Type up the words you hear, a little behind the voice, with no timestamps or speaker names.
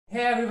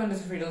Hey everyone, this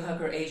is Freedom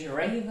Hacker Asia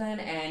Raven,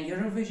 and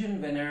Eurovision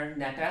winner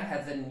Netta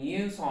has a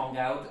new song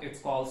out.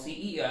 It's called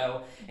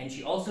CEO, and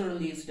she also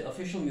released the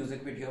official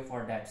music video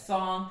for that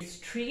song. It's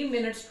 3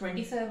 minutes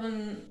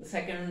 27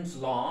 seconds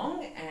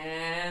long,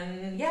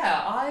 and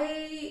yeah,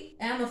 I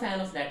am a fan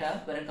of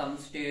Netta when it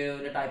comes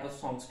to the type of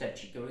songs that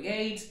she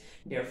creates.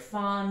 They're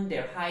fun,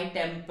 they're high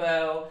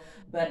tempo,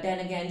 but then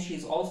again,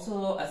 she's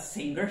also a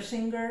singer.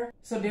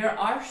 So there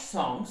are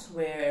songs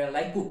where,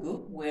 like Cuckoo,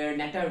 where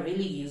Netta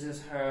really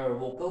uses her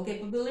vocal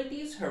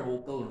capabilities, her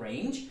vocal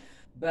range.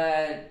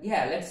 But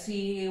yeah, let's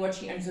see what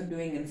she ends up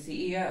doing in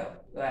CEO.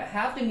 I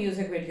have the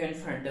music video in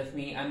front of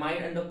me. I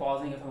might end up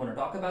pausing if I want to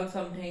talk about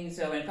something.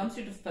 So when it comes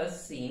to the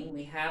first scene,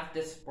 we have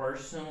this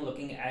person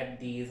looking at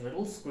these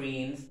little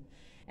screens.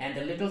 And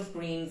the little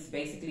screens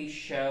basically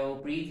show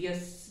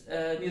previous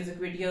music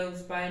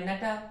videos by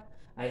Netta.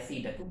 I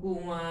see the Cuckoo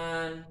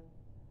one.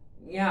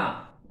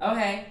 Yeah,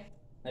 okay.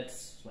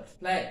 Let's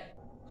play.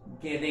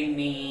 Giving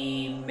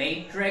me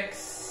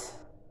Matrix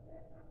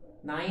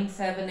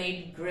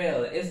 978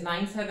 Grill. Is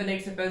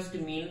 978 supposed to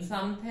mean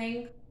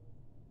something?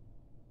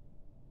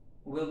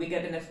 Will we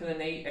get an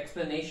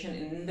explanation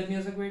in the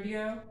music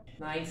video?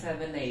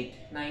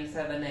 978,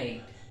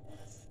 978.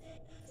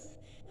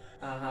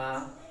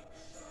 Uh-huh.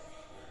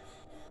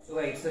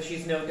 Wait, so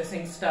she's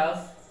noticing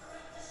stuff?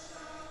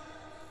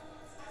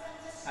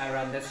 I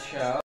run this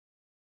show.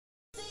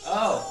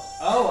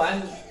 Oh,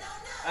 I'm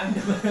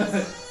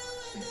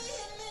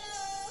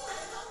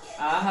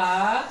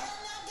uh-huh.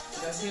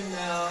 Don't you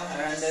know,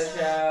 I run this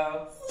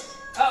show.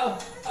 Oh!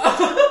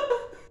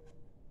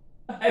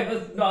 I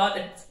was not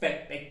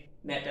expecting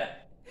Netta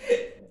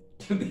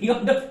to be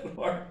on the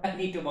floor. I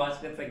need to watch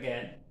this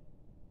again.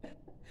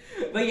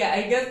 But yeah,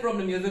 I guess from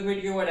the music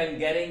video what I'm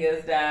getting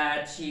is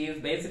that she's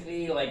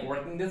basically like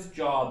working this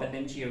job and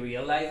then she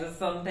realizes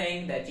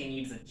something, that she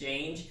needs a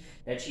change,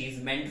 that she's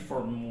meant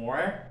for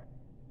more.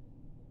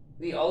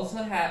 We also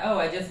have, oh,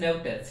 I just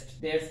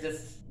noticed, there's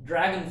this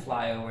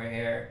dragonfly over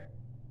here.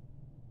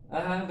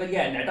 But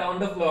yeah, Netta on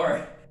the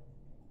floor.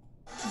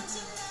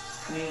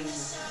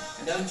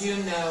 Don't you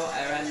know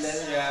I run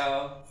this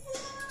show?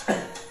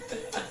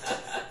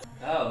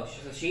 Oh,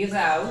 so she's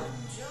out.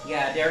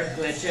 Yeah, there are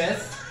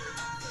glitches.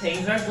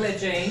 Things are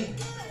glitching.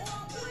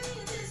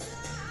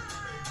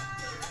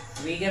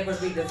 We get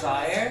what we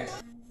desire.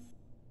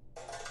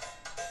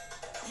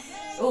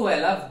 Oh, I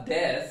love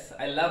this.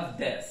 I love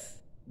this.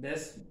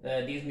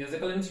 These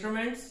musical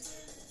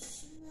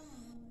instruments.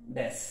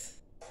 This.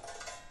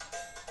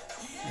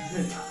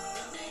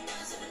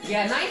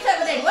 Yeah,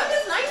 978. What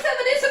is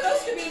 978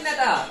 supposed to mean,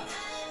 Netta?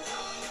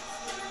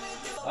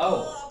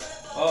 Oh,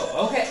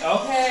 okay.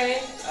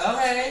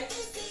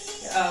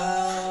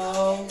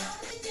 Oh.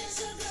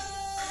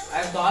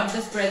 I've got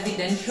this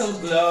presidential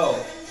glow.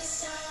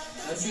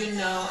 Don't you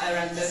know I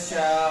run this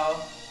show?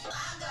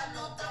 I got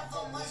no time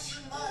for mushy.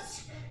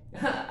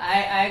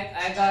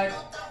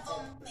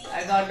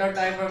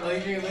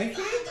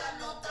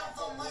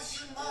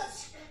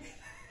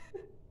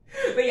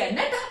 But yeah,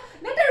 Netta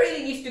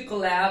really needs to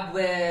collab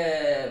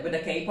with a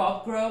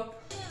K-pop group.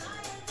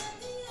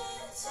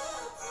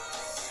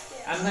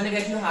 I'm gonna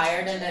get you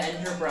higher than the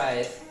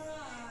Enterprise.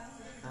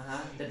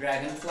 The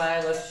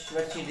dragonfly,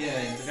 what's she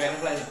doing? The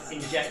dragonfly is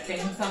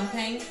injecting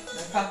something.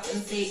 The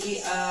fucking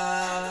CEO.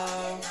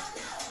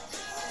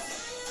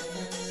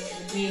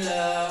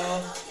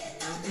 Milo.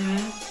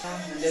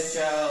 This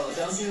show.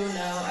 Don't you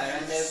know I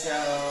run this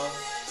show?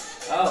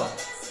 Oh,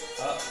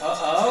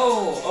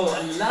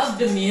 I love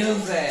the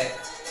music.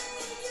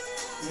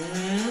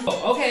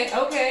 Oh,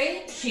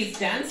 okay. She's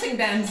dancing.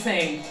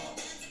 Okay,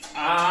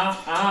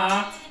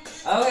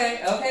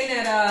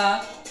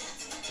 Netta.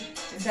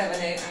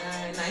 978.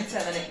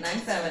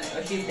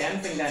 Oh, she's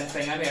dancing.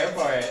 I'm here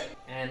for it.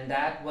 And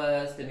that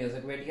was the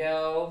music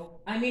video.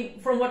 I mean,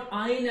 from what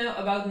I know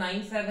about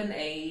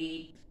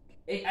 978,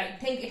 I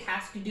think it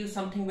has to do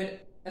something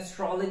with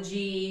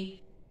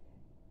astrology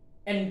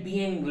and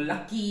being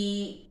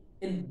lucky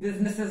in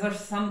businesses or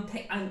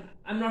something.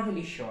 I'm not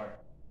really sure.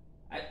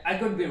 I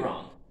could be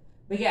wrong.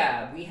 But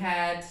yeah, we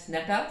had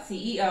Netta,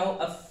 CEO,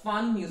 a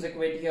fun music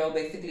video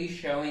basically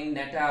showing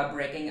Netta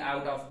breaking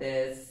out of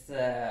this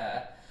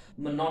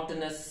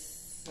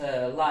monotonous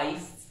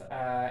life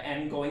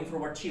and going for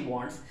what she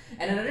wants.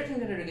 And another thing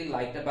that I really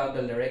liked about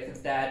the lyrics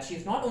is that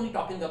she's not only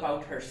talking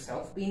about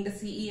herself being the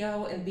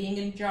CEO and being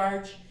in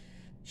charge,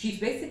 she's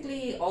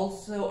basically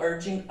also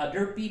urging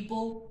other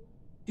people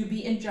to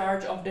be in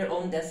charge of their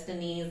own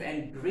destinies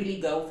and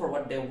really go for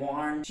what they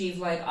want. She's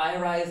like, I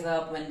rise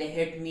up when they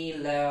hit me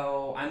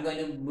low. I'm going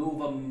to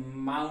move a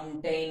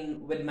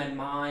mountain with my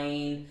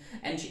mind.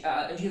 And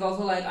she's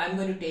also like, I'm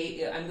going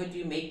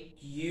to make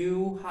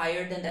you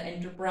higher than the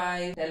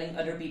Enterprise. Telling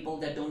other people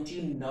that don't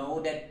you know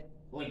that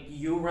like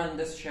you run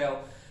this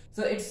show.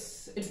 So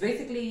it's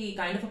basically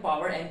kind of a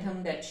power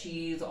anthem that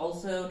she's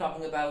also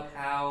talking about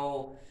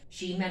how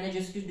she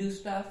manages to do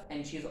stuff,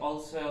 and she's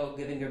also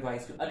giving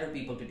advice to other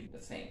people to do the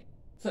same.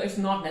 So it's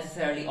not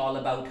necessarily all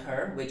about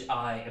her, which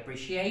I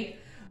appreciate,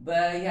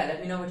 But yeah,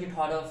 let me know what you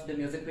thought of the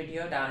music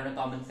video down in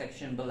the comment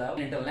section below.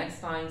 And until next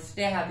time,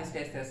 stay happy,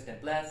 stay safe, stay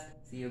blessed.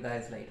 See you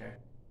guys later.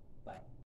 Bye.